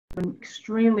been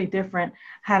extremely different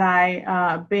had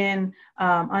I been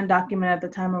undocumented at the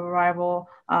time of arrival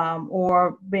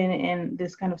or been in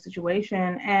this kind of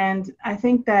situation. And I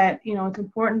think that, it's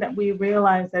important that we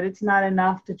realize that it's not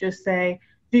enough to just say,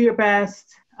 do your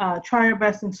best, try your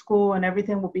best in school and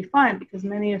everything will be fine, because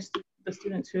many of the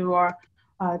students who are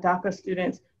DACA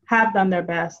students have done their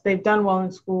best. They've done well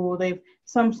in school.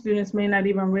 Some students may not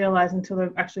even realize until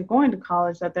they're actually going to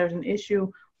college that there's an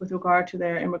issue with regard to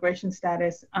their immigration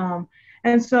status.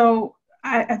 And so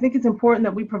I think it's important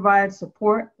that we provide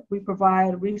support, we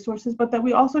provide resources, but that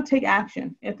we also take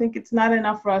action. I think it's not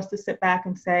enough for us to sit back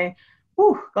and say,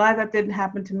 "Whew, glad that didn't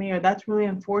happen to me," or "That's really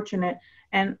unfortunate."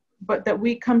 But that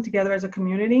we come together as a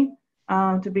community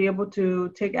to be able to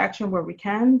take action where we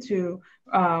can, to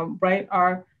write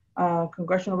our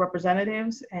congressional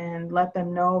representatives and let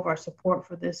them know of our support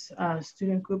for this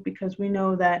student group, because we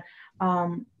know that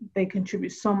they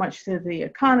contribute so much to the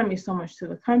economy, so much to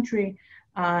the country.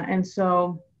 And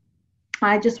so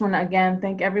I just want to again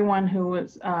thank everyone who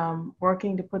was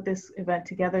working to put this event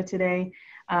together today.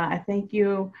 I thank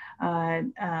you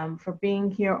for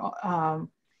being here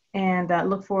and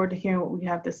look forward to hearing what we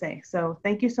have to say. So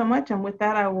thank you so much. And with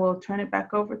that, I will turn it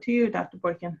back over to you, Dr.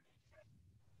 Boykin.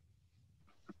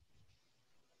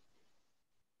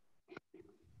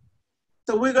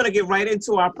 So we're going to get right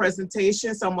into our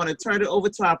presentation. So I'm going to turn it over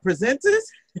to our presenters.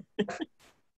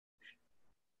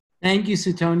 Thank you,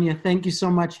 Sutonia. Thank you so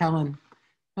much, Helen.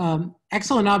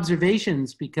 Excellent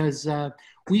observations, because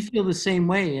we feel the same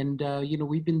way. And,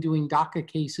 we've been doing DACA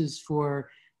cases for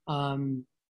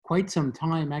quite some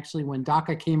time. Actually, when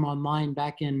DACA came online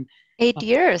back in 8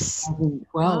 years. 2012,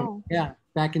 wow. Yeah,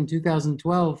 back in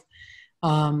 2012.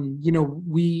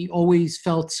 We always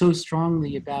felt so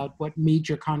strongly about what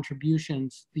major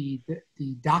contributions the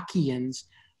DACIans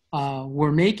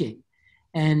were making.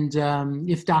 And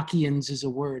if DACIans is a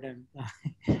word.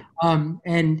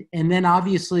 And then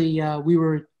obviously we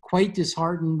were quite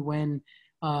disheartened when,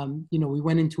 we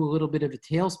went into a little bit of a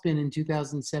tailspin in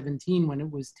 2017 when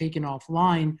it was taken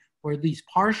offline, or at least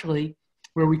partially,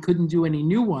 where we couldn't do any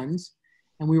new ones.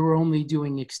 And we were only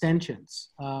doing extensions.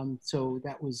 So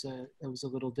that was a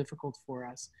little difficult for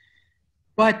us.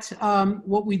 But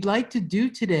what we'd like to do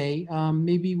today,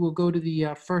 maybe we'll go to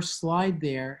the first slide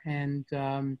there. And,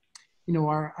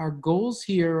 our goals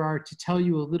here are to tell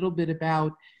you a little bit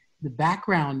about the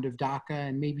background of DACA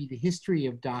and maybe the history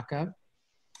of DACA,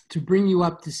 to bring you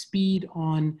up to speed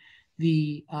on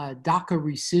the DACA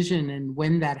rescission and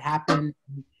when that happened,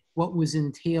 what was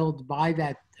entailed by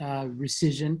that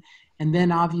rescission. And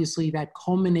then obviously that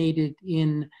culminated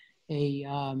in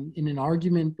an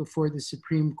argument before the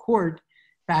Supreme Court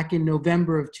back in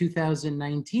November of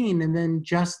 2019. And then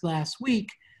just last week,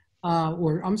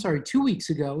 2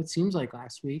 weeks ago, it seems like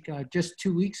last week, just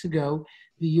 2 weeks ago,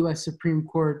 the US Supreme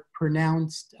Court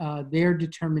pronounced their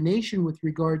determination with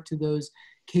regard to those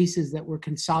cases that were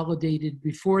consolidated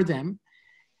before them.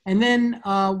 And then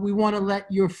we want to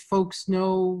let your folks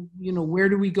know, where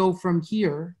do we go from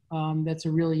here? That's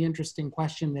a really interesting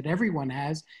question that everyone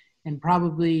has, and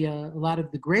probably a lot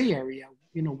of the gray area.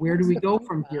 Where do we go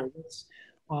from here?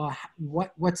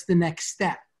 What's the next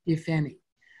step, if any?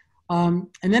 And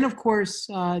then, of course,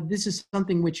 this is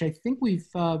something which I think we've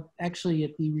actually,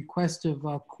 at the request of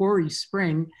Corey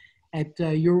Spring at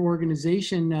your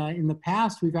organization in the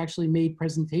past, we've actually made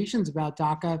presentations about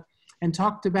DACA and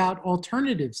talked about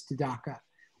alternatives to DACA.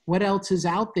 What else is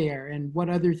out there and what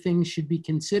other things should be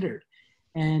considered?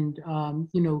 And,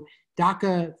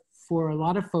 DACA for a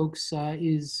lot of folks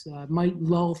might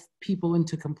lull people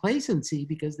into complacency,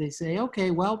 because they say,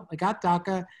 okay, well, I got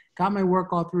DACA, got my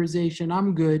work authorization,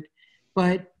 I'm good.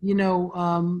 But,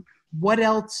 what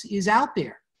else is out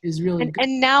there is really good.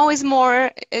 And now is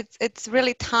it's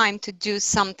really time to do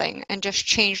something and just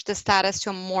change the status to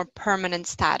a more permanent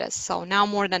status. So now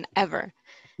more than ever.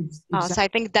 Exactly. So I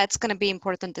think that's going to be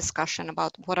important discussion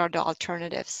about what are the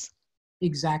alternatives.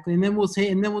 Exactly. And then we'll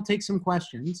take some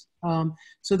questions.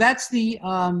 So that's the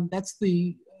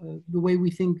way we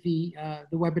think the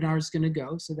webinar is going to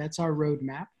go. So that's our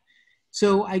roadmap.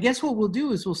 So I guess what we'll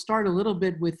do is we'll start a little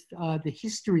bit with the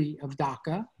history of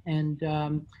DACA and,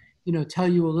 tell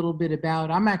you a little bit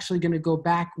about, I'm actually going to go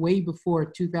back way before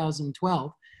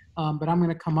 2012, but I'm going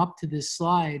to come up to this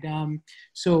slide.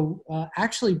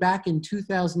 Actually back in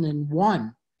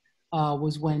 2001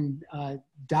 was when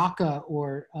DACA,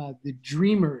 or the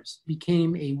Dreamers,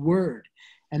 became a word.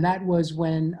 And that was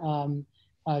when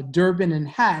Durbin and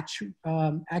Hatch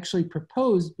actually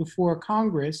proposed before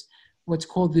Congress what's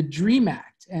called the DREAM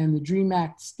Act. And the DREAM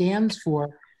Act stands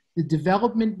for the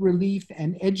Development, Relief,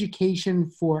 and Education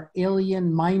for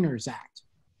Alien Minors Act.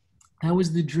 That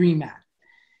was the DREAM Act.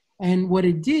 And what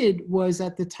it did was,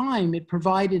 at the time, it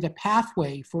provided a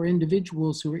pathway for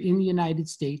individuals who were in the United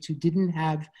States who didn't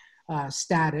have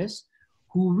status,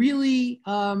 who really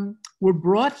were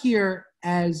brought here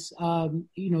as,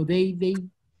 they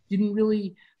didn't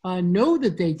really know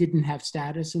that they didn't have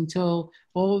status until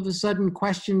all of a sudden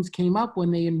questions came up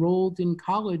when they enrolled in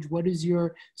college. What is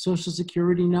your social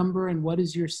security number and what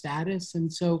is your status?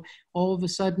 And so all of a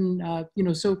sudden,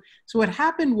 so what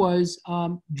happened was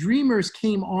Dreamers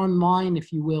came online,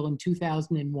 if you will, in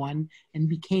 2001 and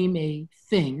became a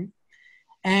thing.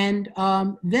 And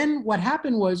then what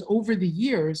happened was, over the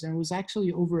years, and it was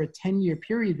actually over a 10-year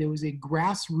period, there was a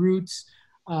grassroots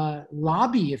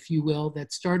lobby, if you will,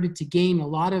 that started to gain a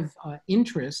lot of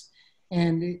interest.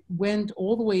 And it went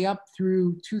all the way up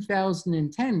through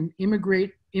 2010.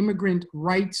 Immigrant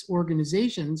rights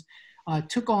organizations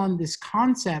took on this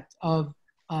concept of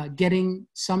getting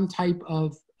some type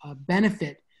of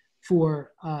benefit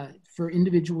for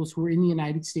individuals who were in the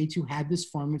United States who had this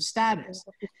form of status.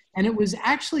 And it was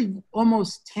actually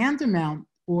almost tantamount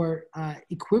or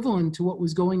equivalent to what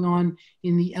was going on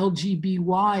in the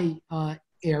LGBTY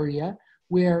area,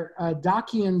 where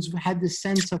DACIans had this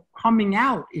sense of coming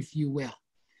out, if you will.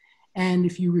 And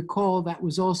if you recall, that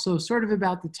was also sort of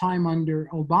about the time under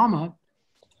Obama,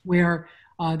 where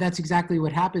that's exactly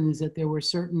what happened, is that there were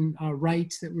certain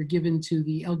rights that were given to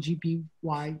the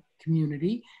LGBTY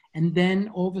community. And then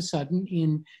all of a sudden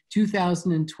in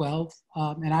 2012,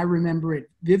 and I remember it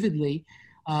vividly,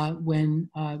 when,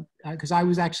 because I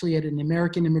was actually at an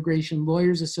American Immigration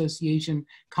Lawyers Association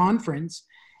conference,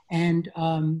 and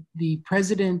the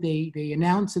president, they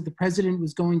announced that the president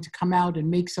was going to come out and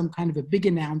make some kind of a big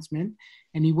announcement.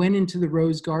 And he went into the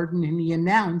Rose Garden and he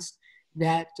announced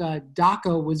that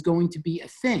DACA was going to be a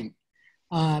thing.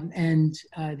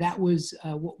 That was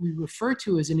what we refer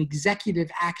to as an executive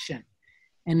action.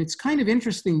 And it's kind of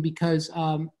interesting because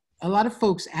a lot of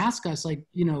folks ask us, like,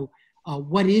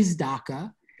 what is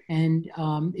DACA? And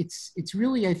it's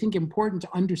really, I think, important to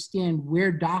understand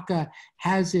where DACA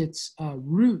has its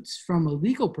roots from a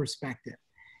legal perspective.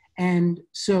 And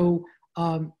so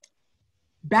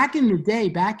back in the day,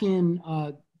 back in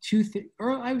I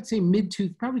would say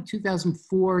probably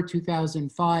 2004,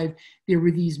 2005, there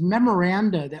were these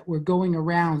memoranda that were going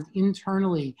around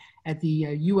internally at the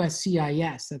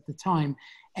USCIS at the time.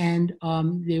 And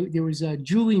there was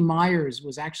Julie Myers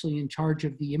was actually in charge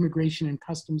of the Immigration and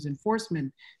Customs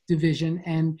Enforcement Division.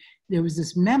 And there was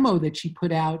this memo that she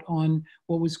put out on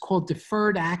what was called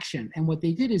deferred action. And what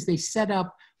they did is they set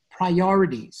up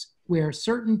priorities where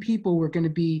certain people were going to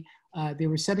be, they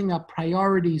were setting up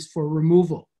priorities for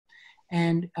removal.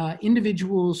 And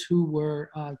individuals who were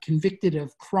convicted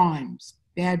of crimes,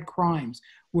 bad crimes,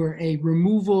 were a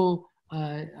removal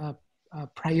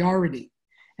priority.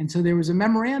 And so there was a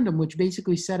memorandum which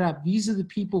basically set up, these are the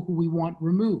people who we want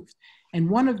removed. And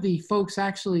one of the folks,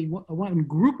 actually, one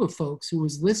group of folks who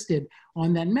was listed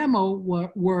on that memo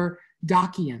were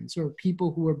DACIans, or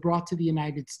people who were brought to the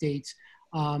United States.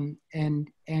 And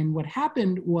what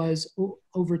happened was,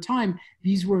 over time,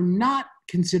 these were not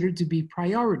considered to be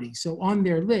priorities. So on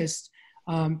their list,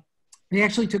 they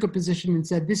actually took a position and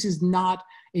said, this is not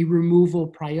a removal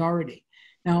priority.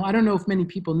 Now, I don't know if many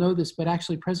people know this, but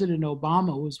actually President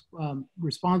Obama was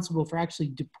responsible for actually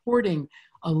deporting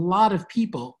a lot of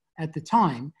people at the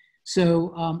time.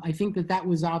 So I think that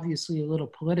was obviously a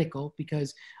little political,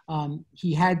 because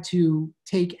he had to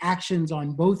take actions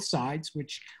on both sides,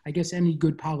 which I guess any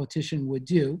good politician would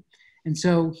do. And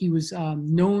so he was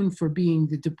known for being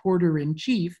the deporter in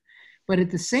chief. But at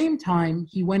the same time,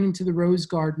 he went into the Rose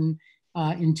Garden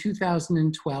in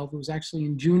 2012, it was actually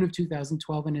in June of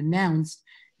 2012, and announced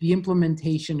the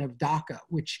implementation of DACA,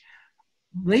 which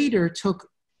later took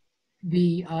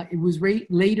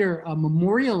later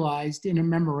memorialized in a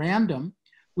memorandum,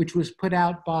 which was put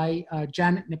out by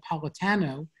Janet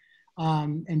Napolitano.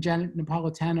 And Janet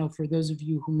Napolitano, for those of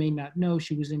you who may not know,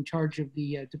 she was in charge of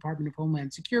the Department of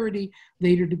Homeland Security,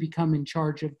 later to become in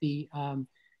charge of the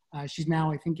she's now,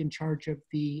 I think, in charge of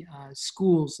the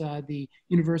schools, the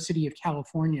University of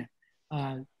California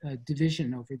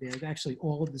division over there. Actually,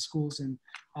 all of the schools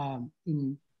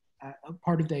in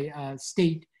part of the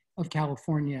state of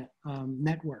California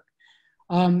network.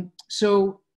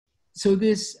 So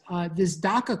this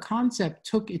DACA concept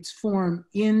took its form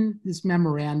in this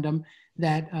memorandum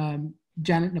that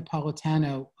Janet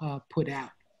Napolitano put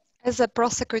out. As a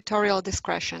prosecutorial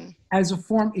discretion. As a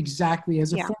form, exactly,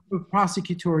 as a form of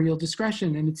prosecutorial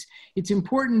discretion. And it's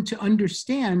important to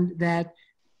understand that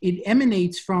it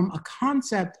emanates from a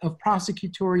concept of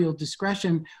prosecutorial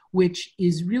discretion, which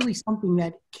is really something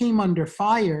that came under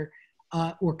fire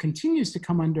or continues to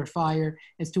come under fire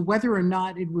as to whether or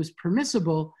not it was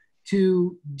permissible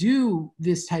to do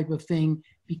this type of thing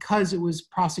because it was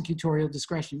prosecutorial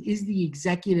discretion. Is the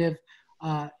executive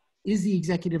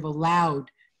allowed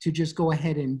to just go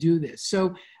ahead and do this?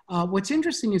 So what's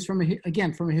interesting is from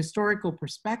a historical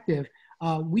perspective,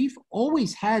 we've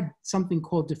always had something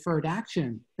called deferred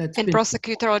action. And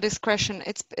prosecutorial discretion,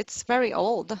 it's very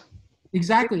old.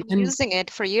 Exactly. We've been using it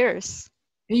for years.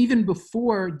 Even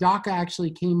before DACA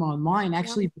actually came online,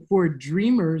 before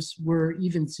Dreamers were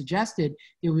even suggested,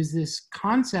 there was this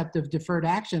concept of deferred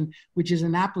action, which is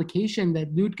an application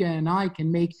that Ludga and I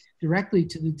can make directly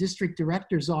to the district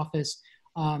director's office,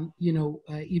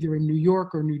 either in New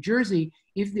York or New Jersey,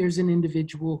 if there's an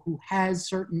individual who has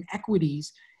certain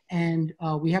equities, and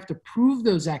we have to prove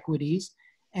those equities,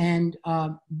 and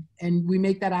we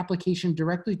make that application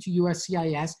directly to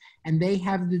USCIS, and they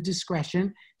have the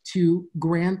discretion to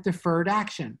grant deferred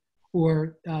action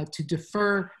or to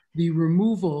defer the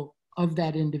removal of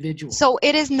that individual. So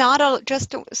it is not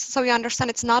so you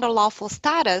understand, it's not a lawful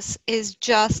status, is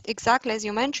just exactly as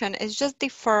you mentioned, it's just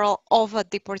deferral of a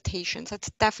deportation. So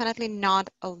it's definitely not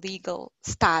a legal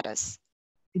status.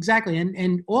 Exactly.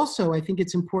 And also, I think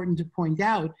it's important to point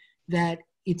out that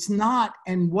it's not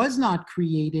and was not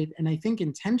created, and I think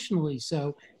intentionally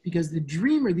so, because the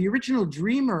original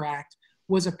Dreamer Act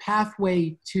was a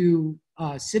pathway to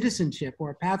citizenship,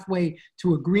 or a pathway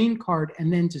to a green card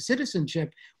and then to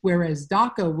citizenship, whereas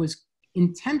DACA was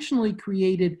intentionally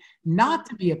created not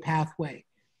to be a pathway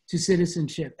to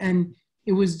citizenship. And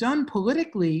it was done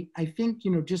politically, I think,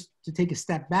 just to take a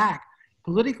step back,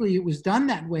 politically it was done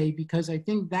that way because I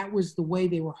think that was the way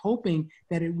they were hoping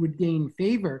that it would gain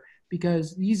favor,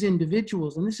 because these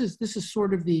individuals, and this is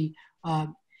sort of it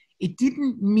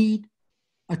didn't meet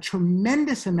a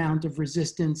tremendous amount of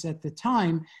resistance at the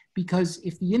time, because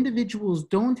if the individuals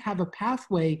don't have a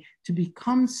pathway to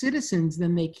become citizens,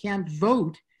 then they can't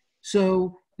vote.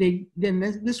 So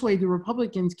this way the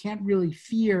Republicans can't really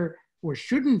fear, or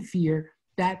shouldn't fear,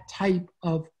 that type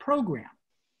of program,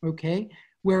 okay?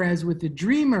 Whereas with the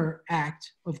Dreamer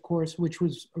Act, of course, which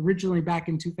was originally back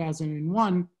in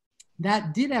 2001,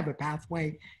 that did have a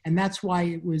pathway, and that's why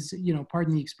it was,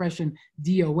 pardon the expression,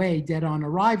 DOA, dead on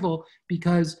arrival,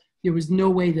 because there was no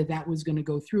way that was going to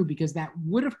go through, because that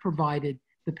would have provided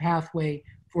the pathway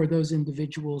for those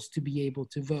individuals to be able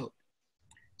to vote.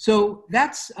 So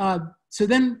that's so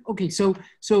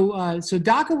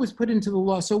DACA was put into the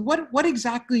law. So what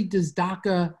exactly does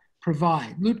DACA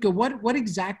provide? Ludga, what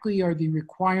exactly are the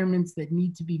requirements that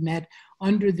need to be met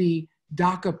under the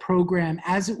DACA program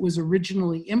as it was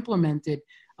originally implemented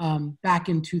back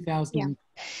in 2000? Yeah.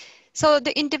 So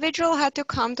the individual had to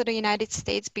come to the United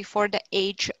States before the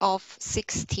age of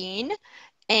 16.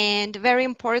 And very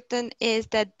important is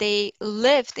that they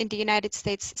lived in the United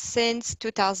States since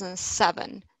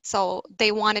 2007. So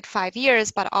they wanted 5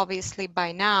 years, but obviously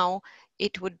by now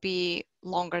it would be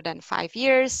longer than 5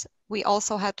 years. We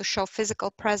also had to show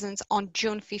physical presence on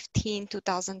June 15,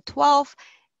 2012.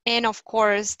 And of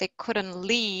course, they couldn't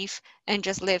leave and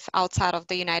just live outside of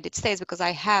the United States, because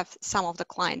I have some of the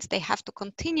clients, they have to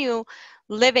continue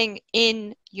living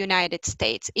in United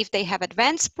States. If they have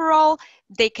advanced parole,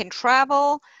 they can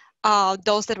travel,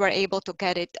 those that were able to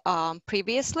get it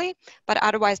previously, but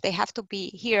otherwise they have to be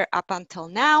here up until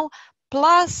now.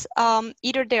 Plus,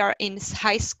 either they are in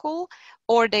high school,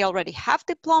 or they already have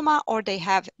diploma, or they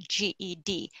have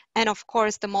GED. And of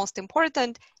course, the most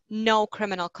important, no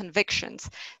criminal convictions.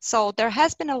 So there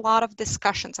has been a lot of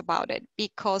discussions about it,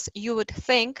 because you would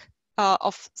think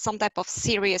of some type of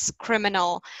serious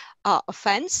criminal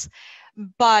offense,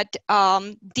 but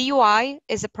DUI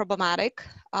is a problematic.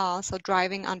 So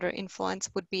driving under influence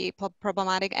would be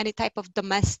problematic. Any type of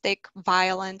domestic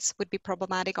violence would be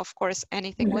problematic. Of course,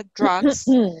 anything with drugs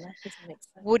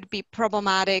would be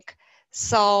problematic.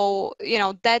 So,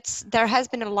 there has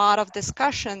been a lot of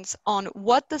discussions on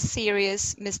what the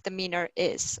serious misdemeanor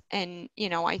is. And,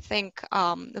 I think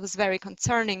it was very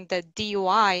concerning that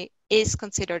DUI is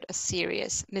considered a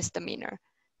serious misdemeanor.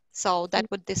 So that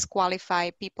would disqualify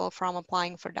people from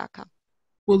applying for DACA.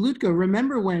 Well, Ludga,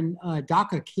 remember when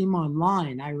DACA came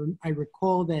online, I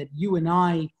recall that you and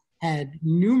I had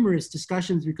numerous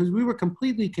discussions, because we were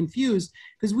completely confused,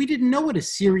 because we didn't know what a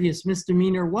serious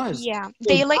misdemeanor was. Yeah,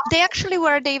 they actually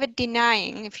were, David,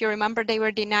 denying. If you remember, they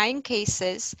were denying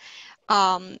cases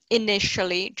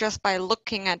initially just by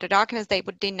looking at the documents. They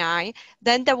would deny.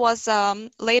 Then there was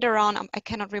later on, I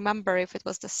cannot remember if it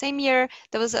was the same year,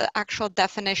 there was an actual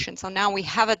definition. So now we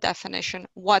have a definition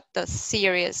what the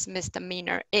serious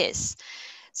misdemeanor is.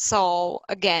 So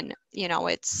again,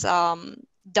 it's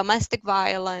domestic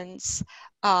violence,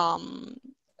 DUI,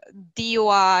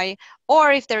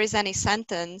 or if there is any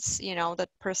sentence, you know, that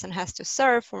person has to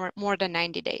serve for more than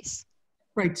 90 days.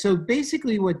 Right. So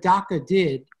basically what DACA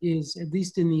did is, at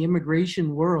least in the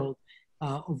immigration world,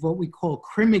 of what we call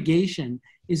crimigation,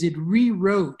 is it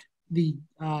rewrote the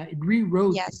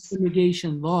Yes. the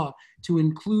immigration law to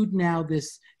include now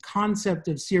this concept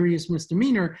of serious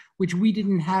misdemeanor, which we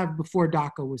didn't have before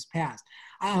DACA was passed.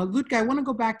 Ludka, I want to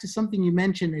go back to something you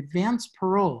mentioned, advanced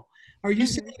parole. Are you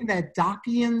saying that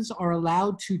DACIans are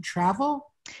allowed to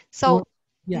travel? So Or,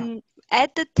 yeah.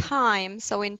 At the time,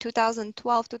 so in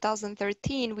 2012,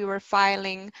 2013, we were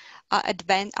filing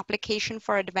application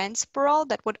for advanced parole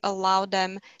that would allow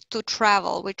them to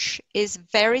travel, which is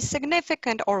very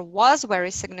significant, or was very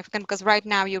significant, because right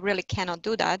now you really cannot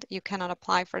do that. You cannot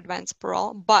apply for advanced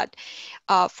parole. But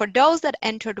for those that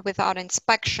entered without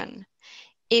inspection,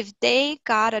 if they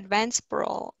got advanced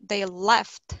parole, they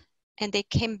left and they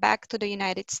came back to the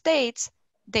United States,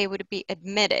 they would be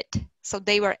admitted. So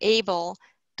they were able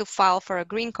to file for a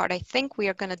green card. I think we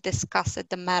are going to discuss it,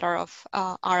 the matter of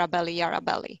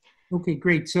Arabelli. Okay,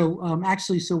 great. So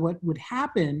actually, so what would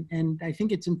happen, and I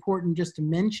think it's important just to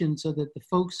mention so that the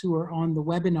folks who are on the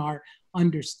webinar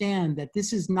understand that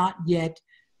this is not yet,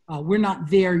 we're not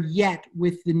there yet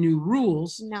with the new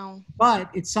rules. No.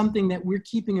 But it's something that we're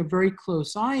keeping a very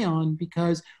close eye on,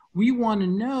 because we want to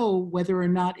know whether or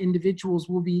not individuals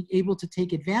will be able to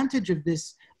take advantage of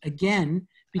this again,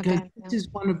 because this is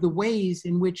one of the ways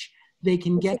in which they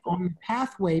can get on the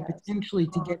pathway potentially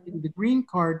to get the green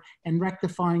card and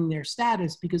rectifying their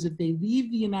status. Because if they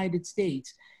leave the United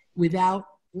States without,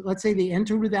 let's say they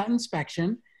enter without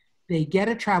inspection, they get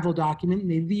a travel document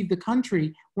and they leave the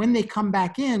country, when they come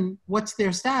back in, what's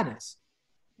their status?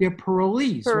 They're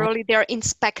parolees. Right? They're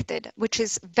inspected, which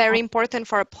is very important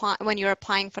for when you're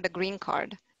applying for the green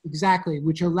card. Exactly,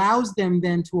 which allows them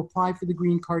then to apply for the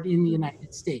green card in the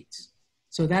United States.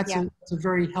 So that's a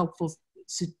very helpful.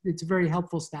 It's a very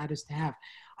helpful status to have.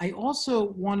 I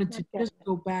also wanted to just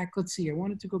go back. Let's see. I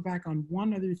wanted to go back on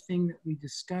one other thing that we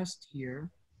discussed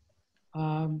here.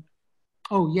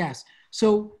 Oh yes.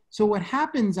 So what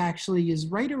happens actually is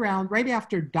right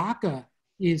after DACA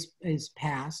is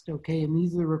passed, okay, and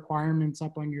these are the requirements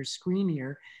up on your screen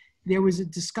here, there was a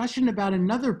discussion about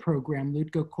another program,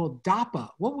 Ludka, called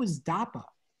DAPA. What was DAPA?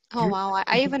 Oh, wow,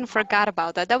 I even forgot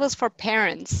about that. That was for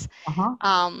parents.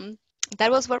 That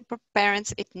was for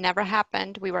parents. It never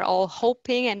happened. We were all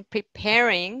hoping and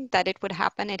preparing that it would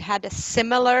happen. It had a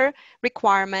similar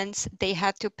requirements. They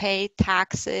had to pay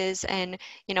taxes and,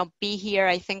 you know, be here,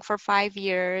 I think, for 5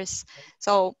 years.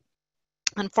 So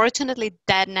unfortunately,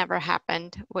 that never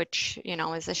happened, which, you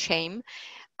know, is a shame.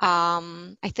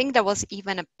 I think there was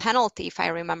even a penalty, if I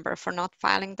remember, for not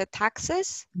filing the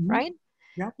taxes, right?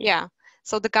 Yeah.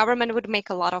 So the government would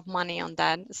make a lot of money on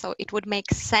that. So it would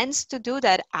make sense to do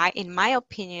that, in my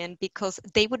opinion, because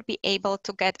they would be able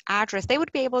to get address. They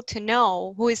would be able to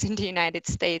know who is in the United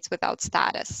States without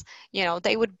status. You know,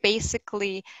 they would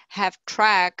basically have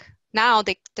track. Now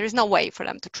there's no way for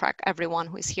them to track everyone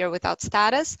who is here without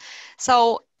status.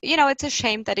 So, you know, it's a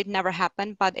shame that it never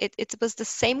happened, but it was the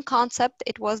same concept.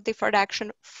 It was deferred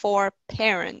action for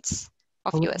parents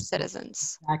of US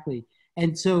citizens. Exactly.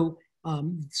 And so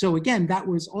again, that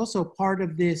was also part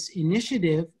of this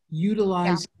initiative,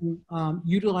 utilizing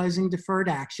deferred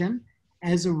action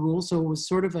as a rule. So it was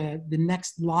sort of the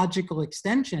next logical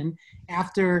extension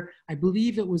after, I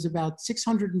believe it was about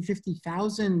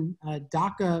 650,000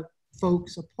 DACA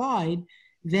folks applied.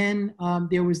 Then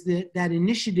there was that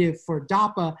initiative for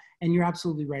DAPA, and you're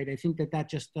absolutely right. I think that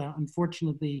just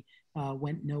unfortunately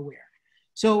went nowhere.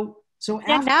 So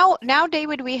yeah, now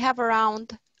David, we have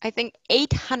around, I think,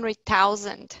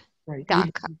 800,000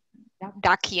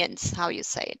 DACIans, how you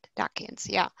say it, DACIans,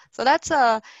 yeah. So that's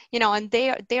you know, and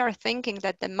they are thinking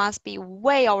that there must be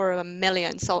way over 1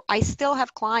 million. So I still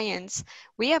have clients,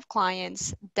 we have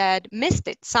clients that missed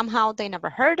it. Somehow they never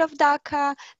heard of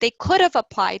DACA. They could have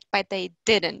applied, but they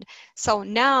didn't. So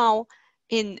now,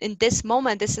 in this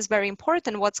moment, this is very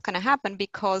important what's going to happen,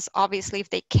 because obviously if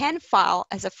they can file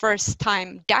as a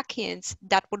first-time DACIans,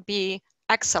 that would be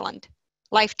excellent.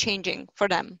 Life-changing for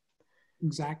them.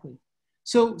 Exactly.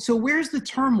 So where's the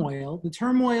turmoil? The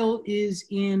turmoil is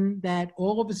in that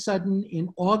all of a sudden in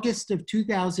August of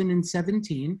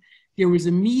 2017, there was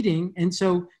a meeting. And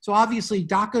so obviously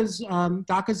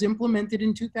DACA's implemented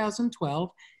in 2012,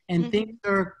 and things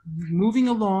are moving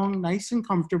along nice and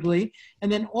comfortably.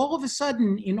 And then all of a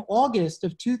sudden in August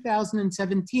of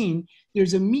 2017,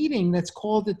 there's a meeting that's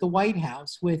called at the White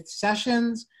House with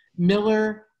Sessions,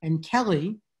 Miller, and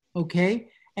Kelly. Okay,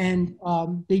 and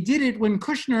they did it when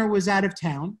Kushner was out of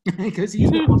town because he's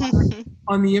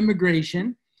on the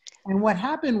immigration. And what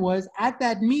happened was, at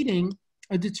that meeting,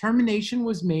 a determination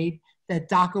was made that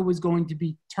DACA was going to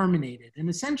be terminated. And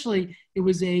essentially, it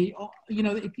was a, you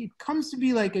know, it comes to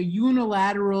be like a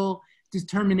unilateral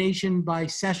determination by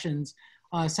Sessions.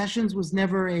 Sessions was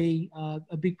never a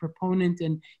big proponent,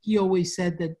 and he always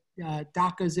said that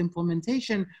DACA's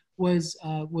implementation was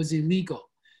illegal.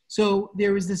 So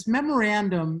there was this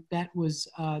memorandum that was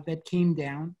that came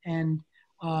down, and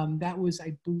that was,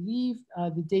 I believe,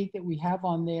 the date that we have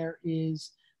on there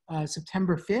is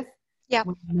September 5th. Yeah.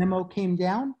 When the memo came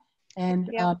down, and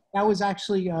that was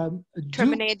actually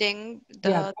terminating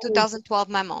the 2012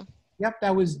 memo. Yep,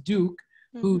 that was Duke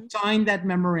who signed that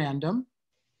memorandum,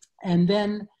 and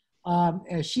then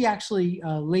she actually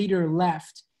later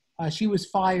left. She was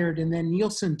fired, and then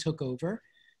Nielsen took over.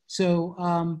 So,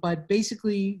 but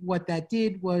basically what that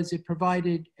did was it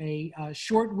provided a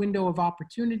short window of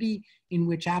opportunity in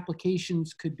which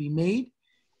applications could be made.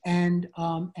 And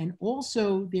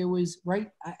also there was, right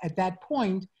at that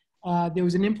point, there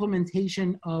was an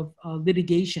implementation of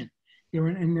litigation. There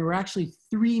were actually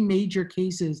 3 major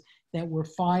cases that were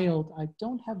filed. I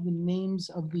don't have the names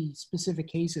of the specific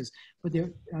cases, but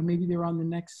they're, maybe they're on the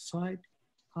next slide.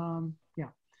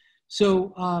 Yeah.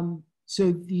 So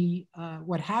the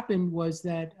what happened was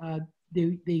that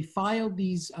they filed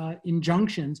these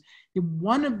injunctions.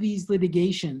 One of these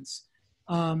litigations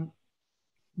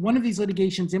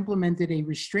implemented a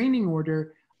restraining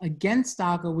order against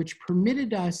DACA, which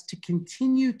permitted us to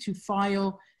continue to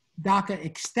file DACA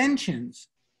extensions,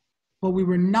 but we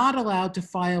were not allowed to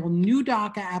file new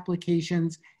DACA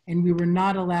applications, and we were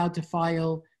not allowed to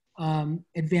file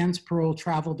advanced parole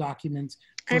travel documents.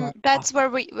 And that's where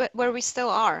we still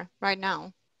are right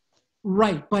now.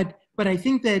 Right, but I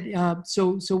think that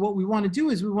so what we want to do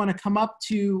is we want to come up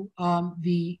to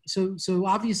so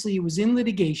obviously it was in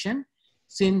litigation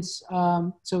since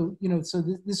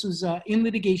this was in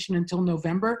litigation until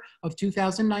November of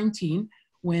 2019,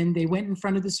 when they went in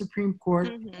front of the Supreme Court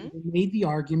and they made the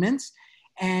arguments.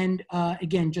 And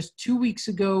again, just 2 weeks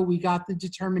ago, we got the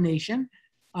determination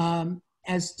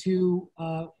as to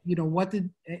what the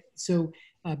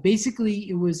basically,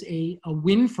 it was a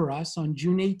win for us on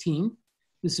June 18th.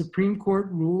 The Supreme Court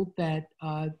ruled that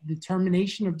the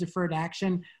termination of deferred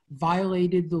action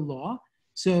violated the law.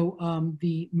 So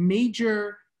the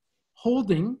major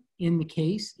holding in the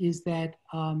case is that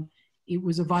it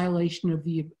was a violation of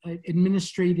the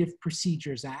Administrative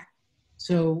Procedures Act.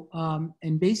 So,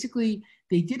 and basically,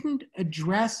 they didn't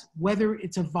address whether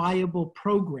it's a viable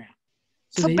program.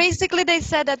 So basically, they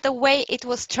said that the way it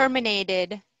was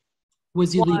terminated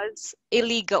was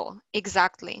illegal.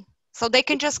 Exactly. So they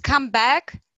can just come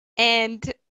back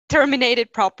and terminate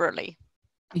it properly.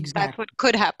 Exactly. That's what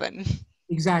could happen.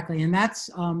 Exactly. And that's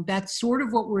sort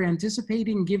of what we're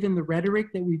anticipating, given the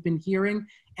rhetoric that we've been hearing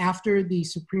after the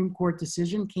Supreme Court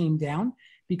decision came down,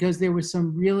 because there was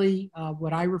some really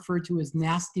what I refer to as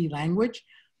nasty language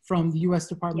from the U.S.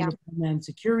 Department of Homeland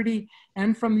Security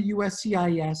and from the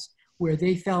USCIS, where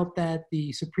they felt that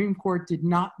the Supreme Court did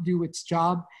not do its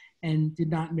job and did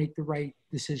not make the right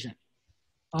decision.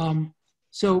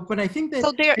 But I think that—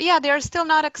 So they're still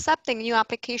not accepting new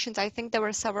applications. I think there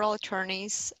were several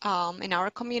attorneys in our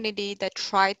community that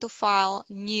tried to file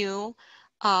new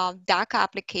DACA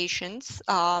applications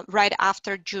right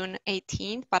after June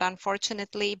 18th, but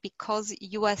unfortunately, because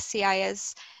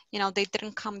USCIS, they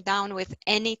didn't come down with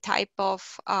any type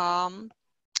of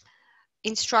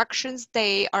instructions,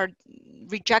 they are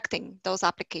rejecting those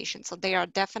applications. So they are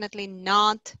definitely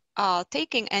not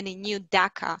taking any new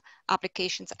DACA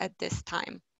applications at this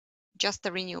time, just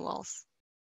the renewals.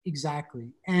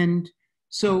 Exactly. And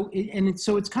so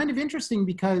it's kind of interesting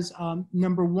because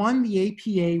number one, the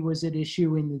APA was at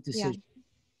issue in the decision.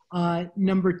 Yeah.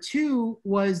 Number two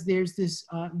was there's this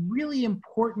really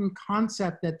important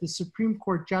concept that the Supreme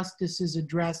Court justices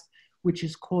addressed, which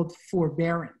is called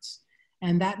forbearance.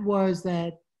 And that was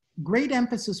that great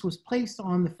emphasis was placed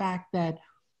on the fact that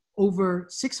over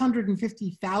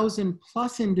 650,000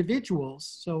 plus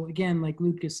individuals, so again, like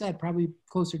Ludka said, probably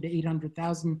closer to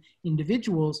 800,000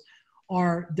 individuals,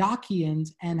 are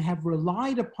DACIans and have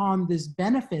relied upon this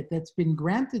benefit that's been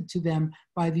granted to them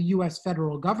by the US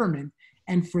federal government.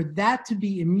 And for that to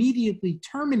be immediately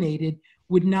terminated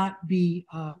would not be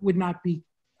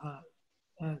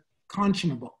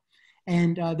conscionable.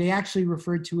 And they actually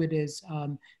referred to it as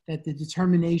that the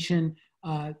determination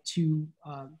to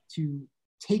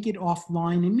take it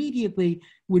offline immediately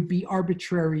would be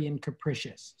arbitrary and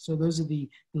capricious. So those are the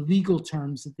legal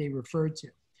terms that they referred to.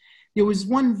 There was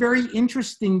one very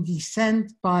interesting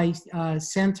dissent by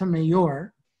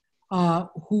Sotomayor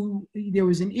there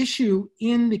was an issue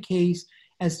in the case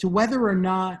as to whether or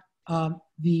not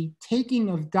the taking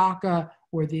of DACA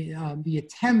or the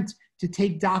attempt to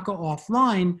take DACA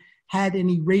offline had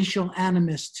any racial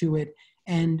animus to it.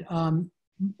 And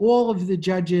all of the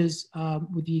judges,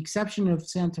 with the exception of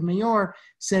Sotomayor,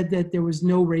 said that there was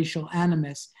no racial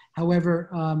animus. However,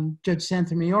 Judge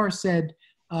Sotomayor said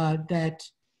that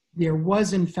there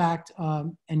was, in fact,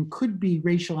 and could be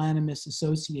racial animus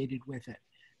associated with it.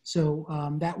 So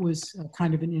that was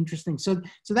kind of an interesting. So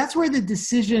that's where the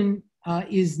decision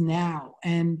is now.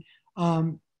 And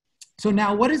so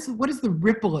now, what is the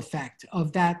ripple effect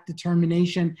of that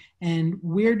determination, and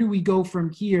where do we go from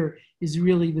here is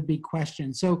really the big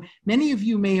question. So many of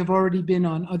you may have already been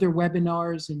on other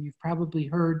webinars, and you've probably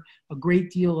heard a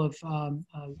great deal of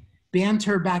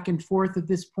banter back and forth at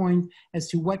this point as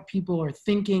to what people are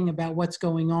thinking about what's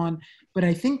going on. But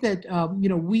I think that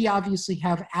we obviously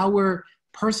have our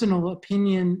personal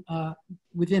opinion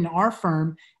within our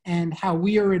firm and how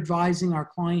we are advising our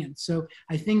clients. So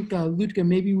I think, Lutka,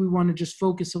 maybe we want to just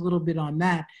focus a little bit on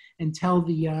that and tell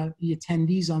the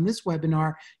attendees on this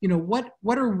webinar,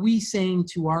 what are we saying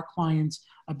to our clients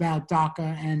about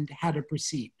DACA and how to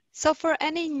proceed? So for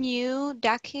any new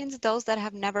DACians, those that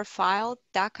have never filed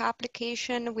DACA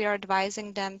application, we are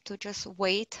advising them to just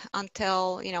wait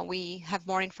until we have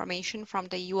more information from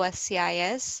the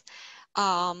USCIS.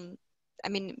 I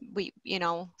mean,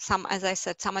 as I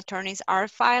said, some attorneys are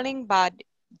filing, but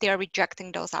they're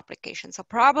rejecting those applications. So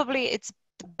probably it's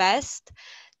best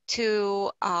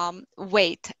to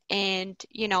wait. And,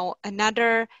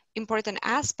 another important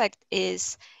aspect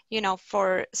is,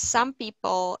 for some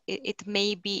people, it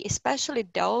may be, especially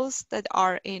those that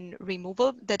are in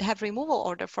removal, that have removal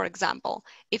order, for example.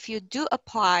 If you do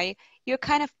apply, you're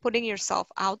kind of putting yourself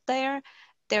out there.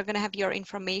 They're going to have your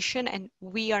information, and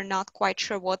we are not quite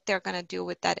sure what they're going to do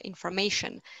with that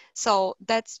information. So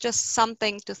that's just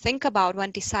something to think about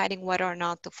when deciding whether or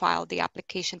not to file the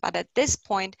application. But at this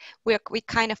point, we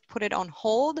kind of put it on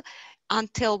hold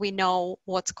until we know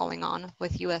what's going on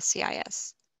with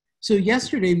USCIS. So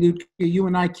yesterday, Luke, you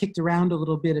and I kicked around a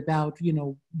little bit about,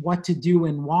 what to do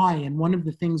and why. And one of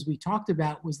the things we talked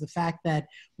about was the fact that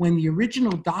when the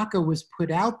original DACA was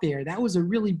put out there, that was a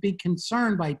really big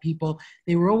concern by people.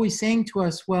 They were always saying to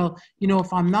us, well,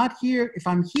 if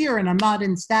I'm here and I'm not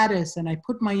in status and I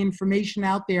put my information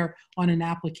out there on an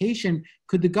application,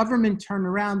 could the government turn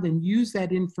around and use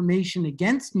that information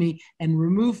against me and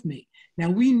remove me?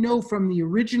 Now, we know from the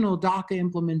original DACA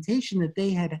implementation that they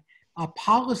had a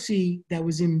policy that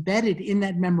was embedded in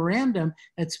that memorandum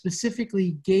that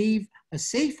specifically gave a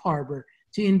safe harbor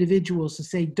to individuals to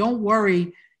say, don't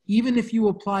worry, even if you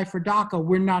apply for DACA,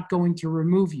 we're not going to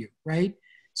remove you, right?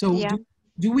 So yeah.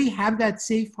 Do we have that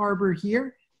safe harbor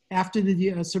here after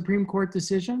the Supreme Court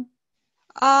decision?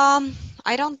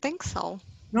 I don't think so.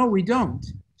 No, we don't.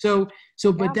 So,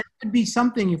 yeah. But that would be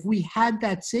something if we had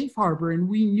that safe harbor and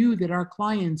we knew that our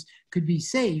clients could be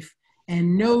safe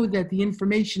and know that the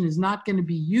information is not going to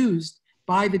be used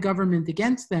by the government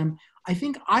against them, I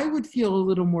think I would feel a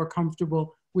little more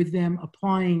comfortable with them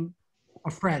applying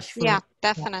afresh. Yeah,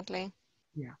 definitely.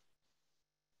 Yeah.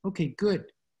 Okay, good.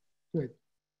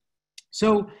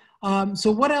 So,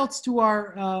 so what else to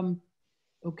our,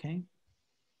 okay.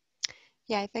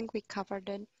 Yeah, I think we covered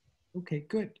it. Okay,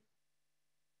 good.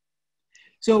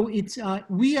 So it's,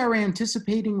 we are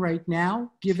anticipating right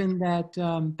now, given that,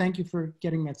 thank you for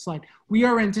getting that slide. We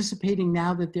are anticipating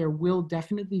now that there will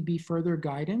definitely be further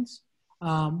guidance.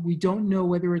 We don't know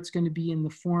whether it's going to be in the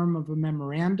form of a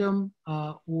memorandum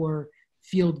or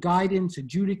field guidance,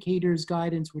 adjudicators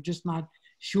guidance. We're just not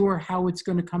sure how it's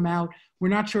going to come out. We're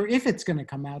not sure if it's going to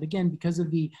come out, again, because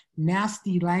of the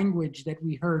nasty language that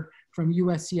we heard from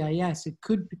USCIS. It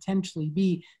could potentially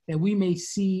be that we may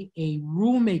see a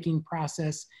rulemaking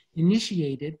process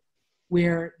initiated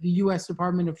where the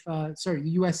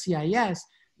the USCIS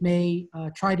may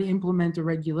try to implement a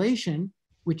regulation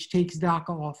which takes DACA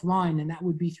offline, and that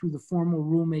would be through the formal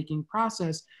rulemaking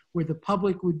process where the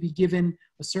public would be given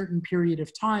a certain period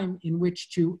of time in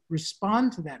which to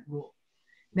respond to that rule.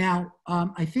 Now,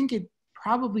 I think it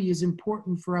probably is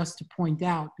important for us to point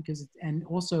out, because and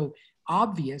also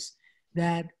obvious,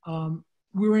 that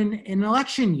we're in an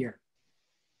election year.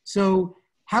 So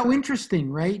how interesting,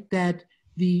 right? That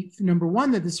number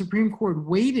one, that the Supreme Court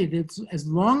waited as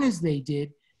long as they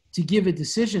did to give a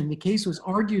decision. The case was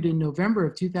argued in November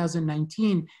of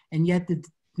 2019, and yet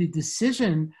the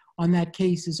decision on that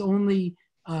case is only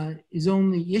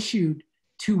issued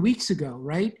 2 weeks ago,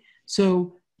 right?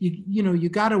 So you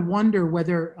got to wonder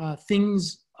whether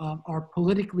things are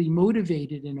politically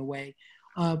motivated in a way.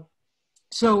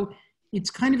 So it's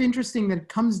kind of interesting that it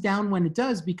comes down when it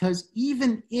does, because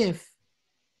even if,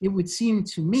 it would seem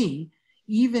to me,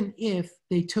 even if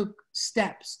they took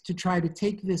steps to try to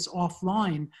take this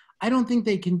offline, I don't think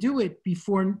they can do it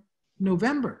before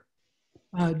November.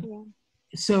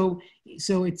 So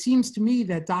it seems to me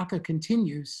that DACA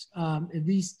continues, at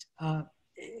least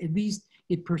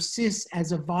it persists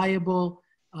as a viable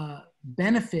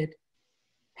benefit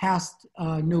past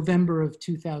November of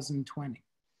 2020.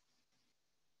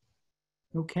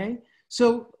 Okay,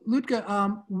 so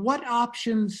Lutka, what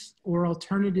options or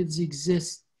alternatives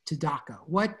exist to DACA?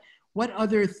 What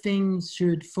other things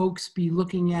should folks be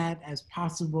looking at as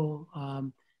possible,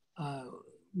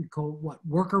 we call what,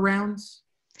 workarounds?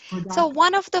 So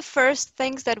one of the first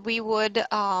things that we would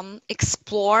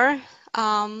explore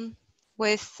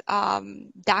with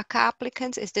DACA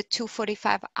applicants is the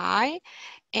 245I.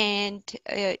 And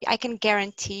I can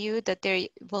guarantee you that they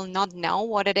will not know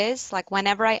what it is. Like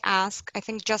whenever I ask, I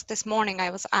think just this morning I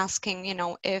was asking, you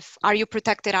know, are you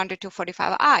protected under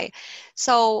 245I?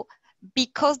 So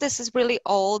because this is really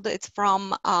old, it's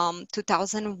from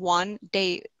 2001,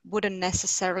 they wouldn't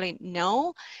necessarily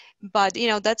know. But, you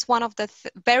know, that's one of the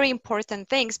very important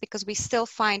things, because we still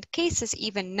find cases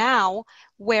even now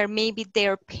where maybe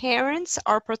their parents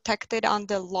are protected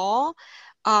under law,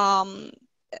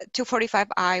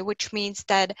 245I, which means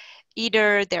that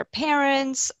either their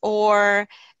parents or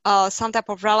some type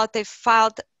of relative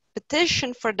filed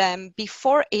petition for them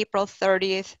before April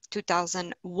 30th,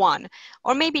 2001,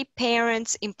 or maybe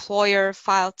parents, employer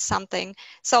filed something.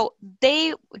 So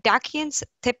DACIans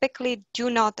typically do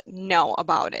not know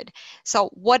about it. So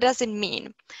what does it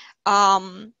mean?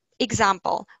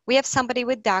 Example, we have somebody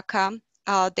with DACA,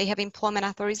 they have employment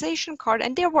authorization card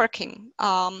and they're working.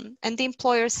 And the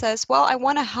employer says, well, I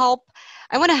want to help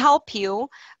you,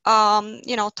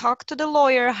 you know, talk to the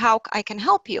lawyer how I can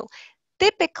help you.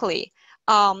 Typically,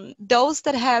 those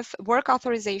that have work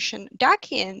authorization,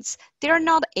 DACIans, they're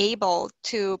not able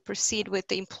to proceed with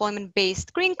the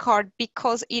employment-based green card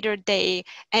because either they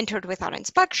entered without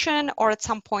inspection or at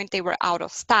some point they were out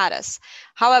of status.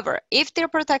 However, if they're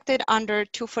protected under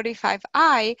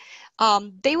 245I,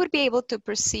 they would be able to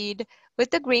proceed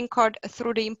with the green card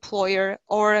through the employer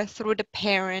or through the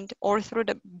parent or through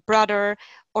the brother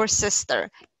or sister.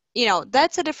 You know,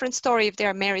 that's a different story if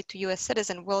they're married to US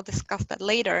citizen. We'll discuss that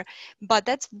later, but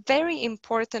that's very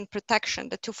important protection,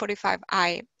 the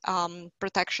 245I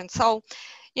protection. So,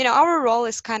 you know, our role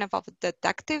is kind of a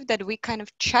detective, that we kind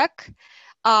of check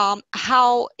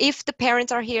how, if the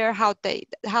parents are here, how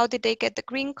did they get the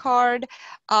green card?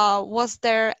 Was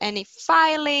there any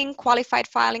filing, qualified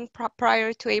filing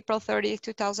prior to April 30th,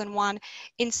 2001?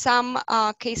 In some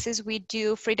cases, we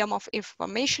do Freedom of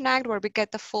Information Act, where we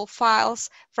get the full files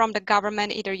from the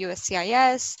government, either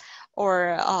USCIS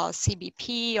or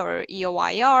CBP or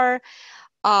EOIR,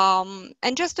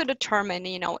 and just to determine,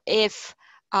 you know, if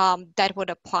that would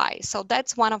apply. So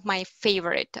that's one of my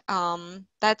favorite.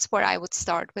 That's where I would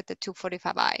start with the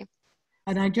 245I.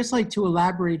 And I'd just like to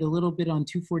elaborate a little bit on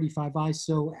 245I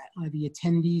so the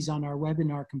attendees on our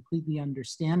webinar completely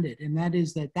understand it. And that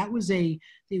is that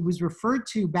it was referred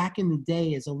to back in the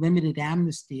day as a limited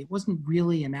amnesty. It wasn't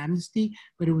really an amnesty,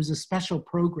 but it was a special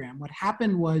program. What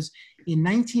happened was in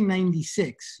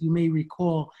 1996, you may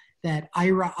recall that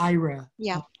IRA,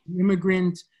 yeah.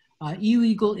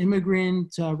 Illegal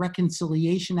Immigrant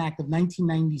Reconciliation Act of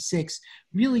 1996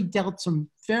 really dealt some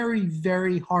very,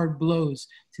 very hard blows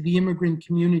to the immigrant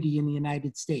community in the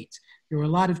United States. There were a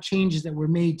lot of changes that were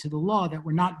made to the law that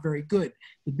were not very good.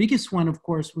 The biggest one, of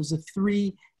course, was the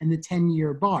 3 and the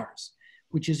 10-year bars,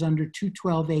 which is under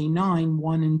 212A9,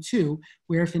 1 and 2,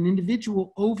 where if an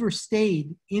individual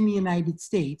overstayed in the United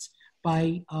States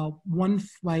by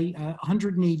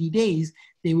 180 days,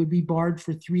 they would be barred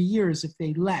for 3 years if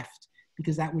they left,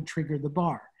 because that would trigger the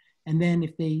bar. And then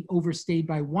if they overstayed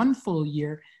by 1 full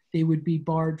year, they would be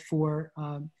barred for,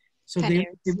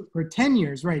 10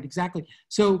 years, right, exactly.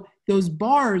 So those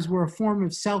bars were a form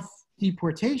of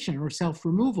self-deportation or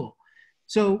self-removal.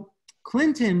 So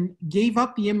Clinton gave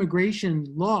up the immigration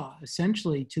law,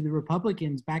 essentially, to the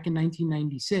Republicans back in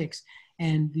 1996,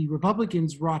 and the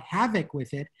Republicans wrought havoc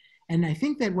with it. And I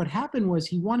think that what happened was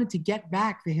he wanted to get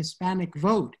back the Hispanic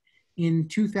vote in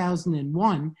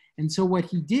 2001. And so what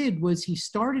he did was he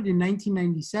started in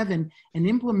 1997 and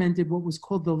implemented what was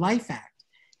called the Life Act.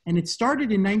 And it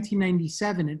started in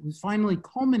 1997. It was finally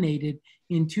culminated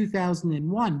in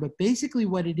 2001. But basically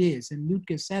what it is, and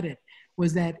Lutka said it,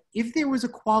 was that if there was a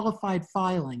qualified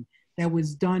filing that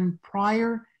was done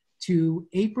prior to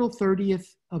April 30th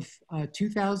of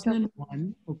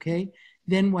 2001, okay,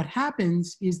 then what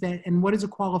happens is that, and what is a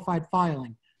qualified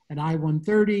filing? an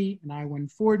I-130, an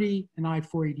I-140, an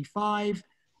I-485.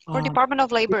 Or Department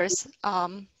of Labor's.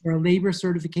 Or a labor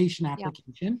certification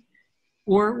application,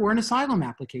 or an asylum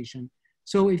application.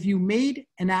 So if you made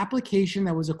an application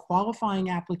that was a qualifying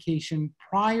application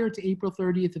prior to April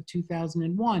 30th of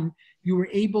 2001, you were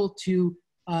able to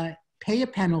pay a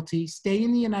penalty, stay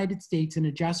in the United States, and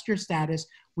adjust your status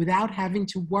without having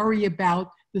to worry about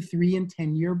the 3 and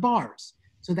 10-year bars.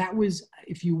 So that was,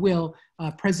 if you will,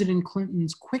 President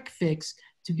Clinton's quick fix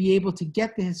to be able to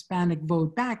get the Hispanic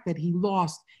vote back that he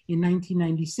lost in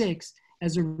 1996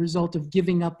 as a result of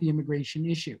giving up the immigration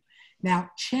issue. Now,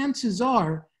 chances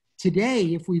are,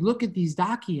 today, if we look at these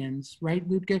DACIans, right,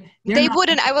 Ludka? They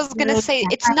wouldn't, I was going to say,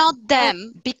 it's not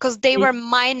them because they were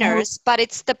minors, but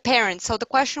it's the parents. So the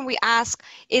question we ask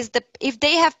is if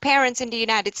they have parents in the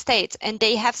United States and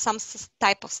they have some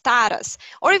type of status,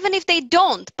 or even if they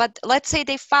don't, but let's say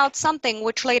they filed something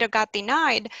which later got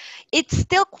denied, it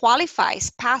still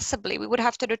qualifies passively. We would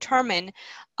have to determine,